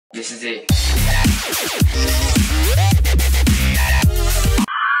This is it.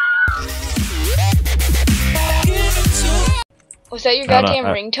 Was that your goddamn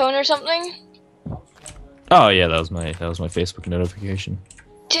ringtone or something? Oh yeah, that was my Facebook notification.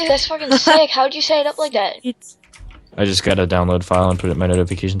 Dude, that's fucking sick. How'd you set it up like that? I just got a download file and put it in my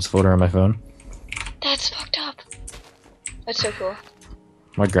notifications folder on my phone. That's fucked up. That's so cool.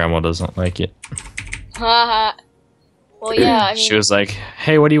 My grandma doesn't like it. Haha. Well, yeah, I mean... She was like,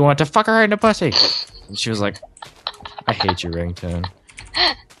 "Hey, what do you want to fuck her in the pussy?" And she was like, "I hate your ringtone."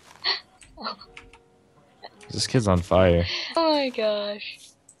 This kid's on fire. Oh my gosh.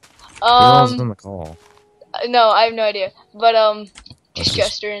 Who else is on the call? No, I have no idea. But, just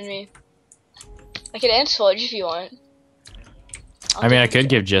Jester and me. I could end Sludge if you want. I mean, I could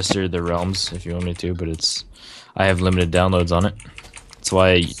give Jester the realms if you want me to, but I have limited downloads on it. That's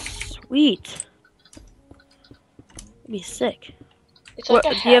why. Sweet. That'd be sick. It's like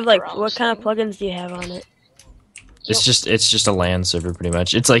What do you have? Like, what kind of plugins do you have on it? It's just a LAN server, pretty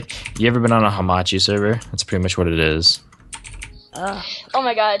much. It's like, you ever been on a Hamachi server? That's pretty much what it is. Oh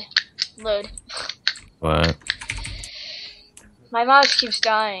my god. Load. What? My mouse keeps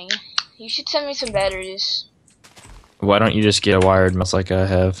dying. You should send me some batteries. Why don't you just get a wired mouse like I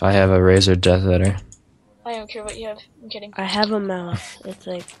have? I have a Razer Death Adder. I don't care what you have. I'm kidding. I have a mouse. It's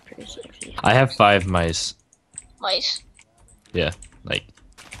like pretty sexy. I have 5 mice. Mice? Yeah, like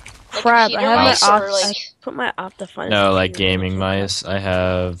Crap, I have my mice or, I put my Optifine. no, like gaming mice. I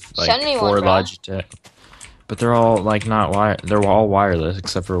have like Send me 4 one, bro. Logitech, but they're all like not wire. They're all wireless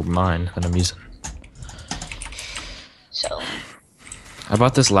except for mine that I'm using. So, I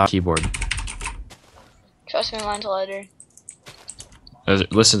bought this loud keyboard. trust me, mine's louder.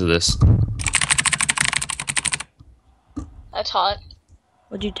 Listen to this. That's hot.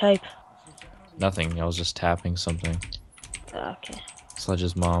 What'd you type? Nothing. I was just tapping something. Okay.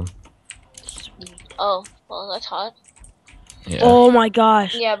 Sludge's mom. Sweet. Oh, well, that's hot. Yeah. Oh my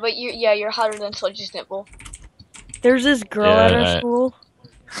gosh. Yeah, but you're hotter than Sludge's nipple. There's this girl Yeah, at our school.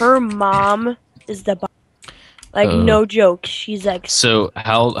 Her mom is the like no joke. She's like So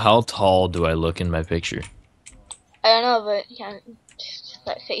how tall do I look in my picture? I don't know, but yeah,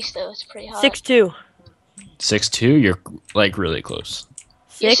 that face though, it's pretty hot. 6'2". 6'2"? You're like really close.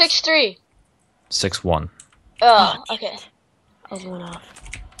 You're 6'? 6'3". 6'1". Oh, okay. I was one off.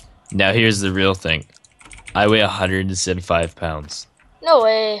 Now here's the real thing. I weigh 175 pounds. No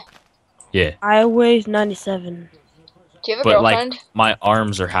way. Yeah. I weigh 97. Do you have a But girlfriend? like my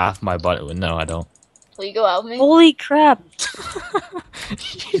arms are half my body. No, I don't. Will you go out with me? Holy crap.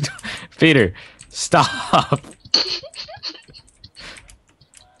 Peter, stop.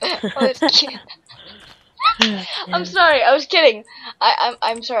 Oh, that's cute. I'm sorry. I was kidding.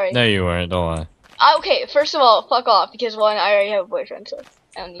 I'm sorry. No, you weren't. Don't lie. Okay, first of all, fuck off because one, I already have a boyfriend, so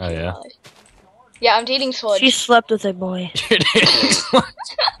I don't need Oh, your yeah? knowledge. Yeah, I'm dating Sludge. She slept with a boy.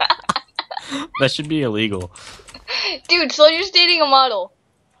 That should be illegal. Dude, Sludge is dating a model.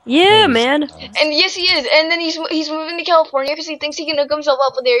 Yeah, man. And yes, he is. And then he's moving to California because he thinks he can hook himself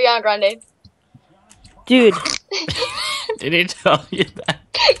up with Ariana Grande. Dude. Did he tell you that?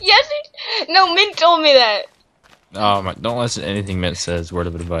 Yes, no, Mint told me that. Oh my! Don't listen to anything Mint says. Word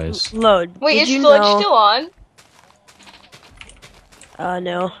of advice. Load. Wait, Did is you Sludge know? still on?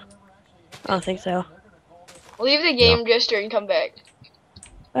 No. I don't think so. Leave the game, Jester, and come back.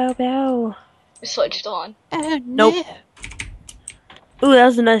 Bow bow. Is Sludge still on? Nope. Ooh, that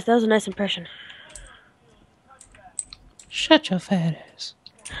was a nice impression. Shut your fat ass.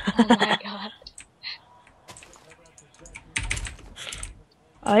 Oh my god.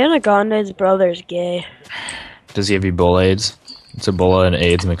 Ariana Grande's brother's gay. Does he have Ebola AIDS? It's Ebola and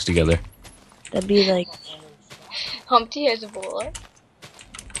AIDS mixed together. That'd be like... Humpty has Ebola.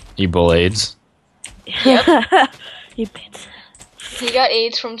 Ebola AIDS. You bit. He got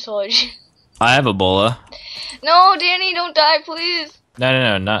AIDS from Sludge. I have Ebola. No, Danny, don't die, please.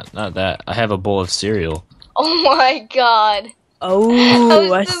 No, not that. I have a bowl of cereal. Oh my god. Oh,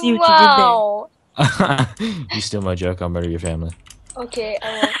 I see what you did there. You steal my joke, I'll murder your family. Okay,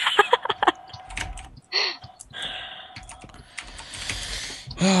 I won't.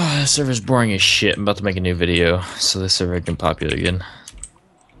 This server's boring as shit. I'm about to make a new video, so this server can popular again.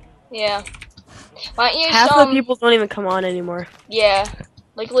 Yeah. Why don't you Half the people don't even come on anymore. Yeah.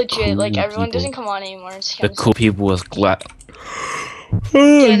 Like legit, Cool like everyone people. doesn't come on anymore. It's The cool people with glad.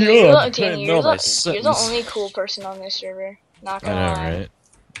 Danny, you're No, my the sentence. only cool person on this server. Not I gonna know, lie. right?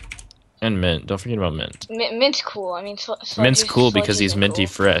 And Mint. Don't forget about Mint. Mint's cool. I mean, Sludge Mint's cool Sludge because he's isn't minty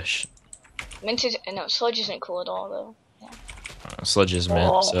cool. fresh. Mint is no, Sludge isn't cool at all though. Sludge is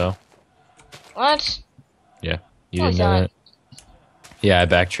Mint, Oh. so What? you No, didn't it's know not. that. Yeah, I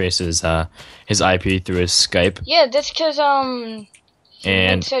backtraced his IP through his Skype, Yeah, that's because he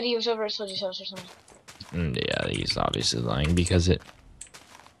and said he was over at Soldier's house or something. yeah, he's obviously lying because it.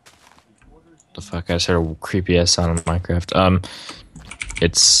 The fuck! I just heard a creepy ass sound on Minecraft.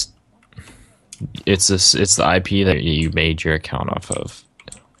 It's the IP that you made your account off of.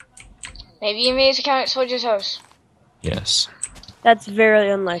 Maybe he made his account at Soldier's house. Yes. That's very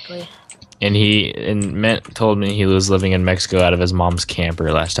unlikely. And Mint told me he was living in Mexico out of his mom's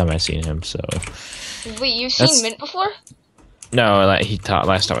camper last time I seen him. So. Wait, you've seen Mint before? No,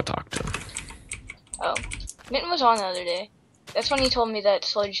 last time I talked to him. Oh, Mint was on the other day. That's when he told me that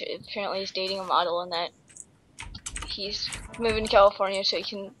Sludge apparently is dating a model and that he's moving to California so he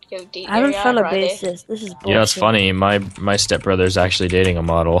can go date. I haven't found a Ariana Grande. basis. This is bullshit. Yeah, it's funny. My stepbrother's actually dating a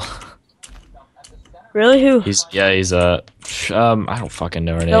model. Really? Who? He's I don't fucking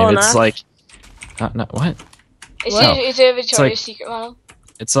know her name. Bill It's Nass? like, not what? Is Wow. it a Victoria's like- Secret model?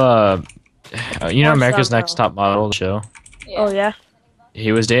 It's you know Or America's some Next girl. Top Model the show. Yeah. Oh yeah.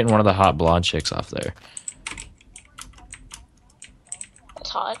 He was dating one of the hot blonde chicks off there. That's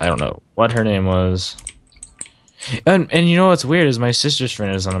hot. I don't know what her name was. And you know what's weird is my sister's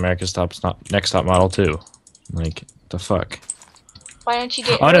friend is on America's Next Top Model too. Like the fuck. Why don't you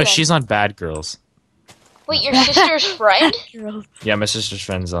date Oh her no, then? she's on Bad Girls. Wait, your sister's friend? Girl. Yeah, my sister's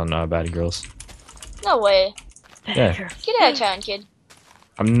friend's on Bad Girls. No way. Yeah. Get out of town, kid.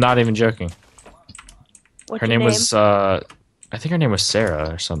 I'm not even joking. What's Her your name was I think her name was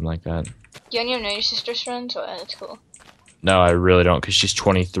Sarah or something like that. You don't even know your sister's friends? Oh, that's cool. No, I really don't, because she's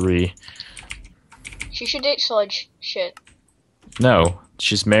 23. She should date Sludge. Shit. No,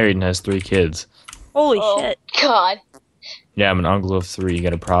 she's married and has 3 kids. Holy Oh, shit. God. Yeah, I'm an uncle of 3. You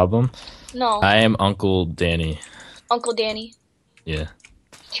got a problem? No. I am Uncle Danny. Uncle Danny. Yeah.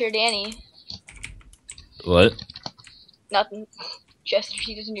 Dear Danny. What? Nothing. Jester,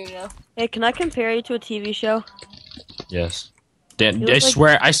 he doesn't even know. Hey, can I compare you to a TV show? Yes. You look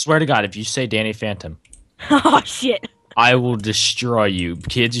like- I swear to God, if you say Danny Phantom, Oh shit. I will destroy you.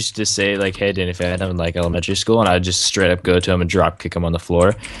 Kids used to say like, "Hey, Danny Phantom," in like elementary school, and I'd just straight up go to him and drop kick him on the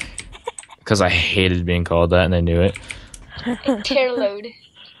floor because I hated being called that, and they knew it. Tear load.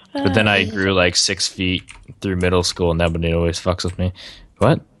 But then I grew like 6 feet through middle school, and nobody always fucks with me.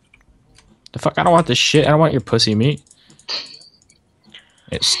 What? The fuck? I don't want this shit. I don't want your pussy meat.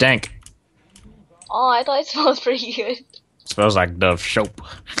 It stank. Oh, I thought it smelled pretty good. Smells like Dove soap.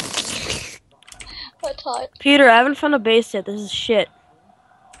 That's hot. Peter, I haven't found a base yet. This is shit.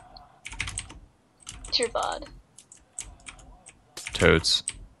 It's your bod. Totes.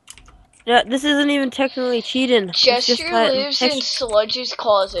 Yeah, this isn't even technically cheating. It's just Jester that lives in Sludge's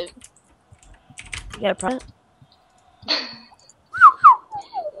closet. You got a problem?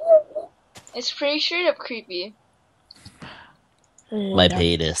 It's pretty straight up creepy. My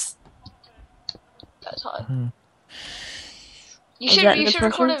penis. That's hot. Hmm. You Is should that in the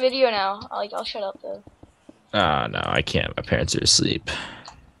record person? a video now. I'll shut up though. No, I can't. My parents are asleep.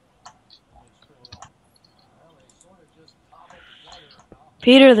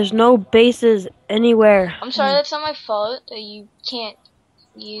 Peter, there's no bases anywhere. I'm sorry, that's not my fault that you can't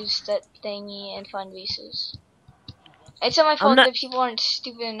use that thingy and find bases. It's not my fault not- that people aren't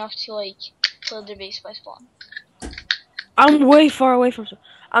stupid enough to like build their base by spawn. I'm way far away from.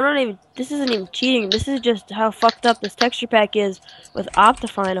 I'm not even. This isn't even cheating. This is just how fucked up this texture pack is with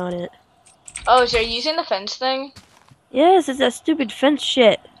Optifine on it. Oh, so you're using the fence thing? Yes, it's that stupid fence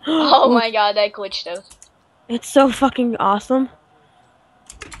shit. Oh my god, that glitched though. It's so fucking awesome.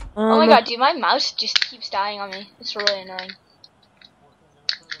 Oh my god, dude, my mouse just keeps dying on me. It's really annoying.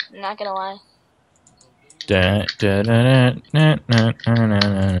 I'm not gonna lie.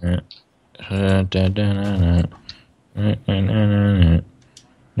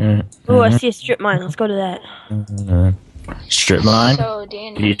 Ooh, I see a strip mine. Let's go to that. Strip mine? So, Are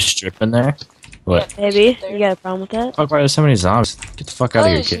Danny. you stripping there? What? Baby, you got a problem with that? Fuck, why there's so many zombies? Get the fuck out of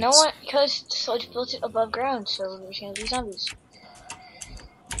here, Because kids. no one, because Sludge built it above ground, so there's gonna be zombies.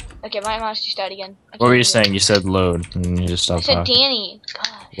 Okay, my mouse just died again. I What were can't you do it. saying? You said load, and you just I stopped said talking. Danny.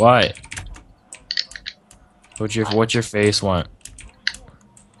 God. Why? What's your face want?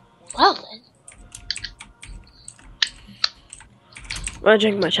 Well then, I'm gonna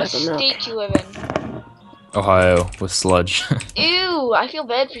drink my what chocolate milk. state you live in? Ohio with sludge. Ew, I feel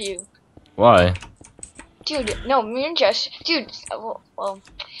bad for you. Why? Dude, no, me and Jester, dude,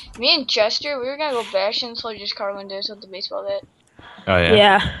 me and Jester, we were gonna go bash in Sludge's car windows with the baseball bat. Oh yeah.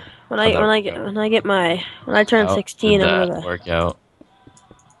 Yeah. When I turn How 16, did I'm that gonna work out?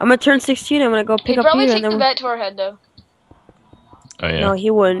 turn 16. I'm gonna go pick He'd up probably Peter, take and the then bat to our head though. Oh yeah. no, he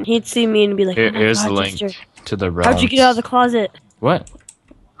wouldn't. He'd see me and be like, Here- oh my here's God, the link Jester, to the how'd you get out of the realms. closet? What?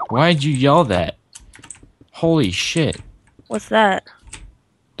 Why'd you yell that? Holy shit. What's that?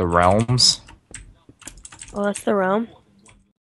 The realms? Oh, that's the realm.